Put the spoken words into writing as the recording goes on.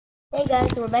Hey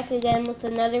guys, we're back again with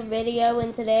another video,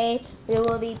 and today we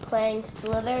will be playing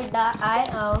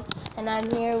Slither.io, and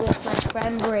I'm here with my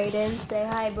friend Braden. Say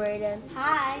hi, Braden.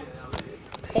 Hi.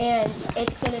 And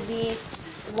it's gonna be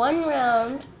one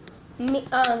round, and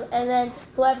then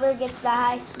whoever gets the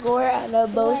high score out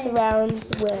of both rounds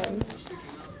wins.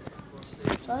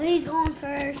 So he's going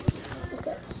first.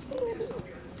 Okay.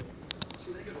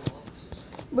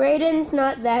 Braden's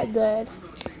not that good.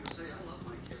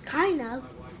 Kind of.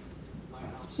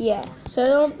 Yeah, so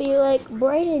don't be like,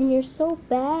 Braden, you're so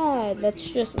bad. That's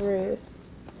just rude.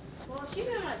 Well, she's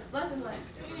been like buzzing like,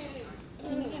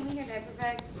 can you give me your diaper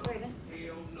bag, Braden?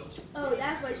 Oh,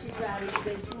 that's why she's rowdy,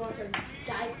 because she wants her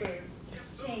diaper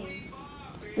changed.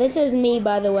 This is me,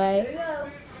 by the Here way. we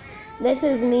go. This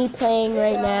is me playing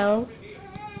right now.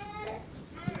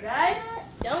 Guys,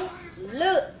 don't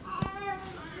look.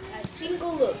 A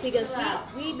single look, because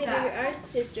we been our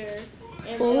sister,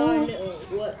 and we all know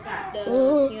what the,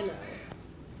 you know.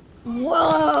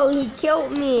 Whoa, he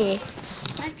killed me.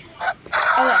 Okay.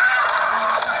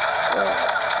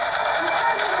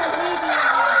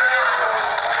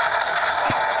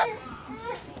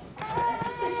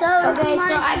 Okay,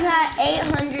 so I got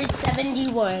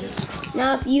 871.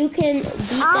 Now, if you can beat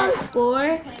that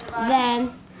score,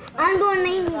 then I'm going to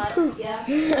name you Poop.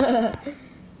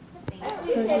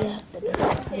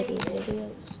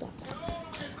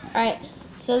 Alright,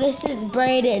 so this is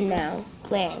Braden now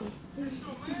playing.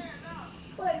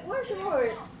 Wait, where's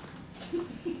yours?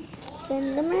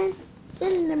 Cinnamon,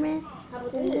 cinnamon,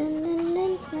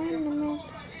 cinnamon, cinnamon.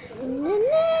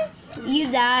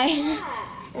 You die.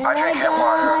 And I drink hip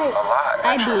water a lot.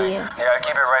 I beat actually. you. Yeah, I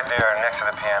keep it right there next to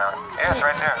the piano. Yeah, it's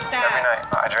right there every night.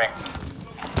 I drink.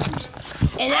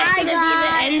 And that's going to be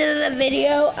the end of the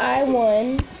video. I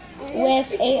won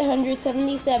with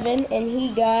 877 and he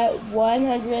got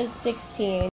 116.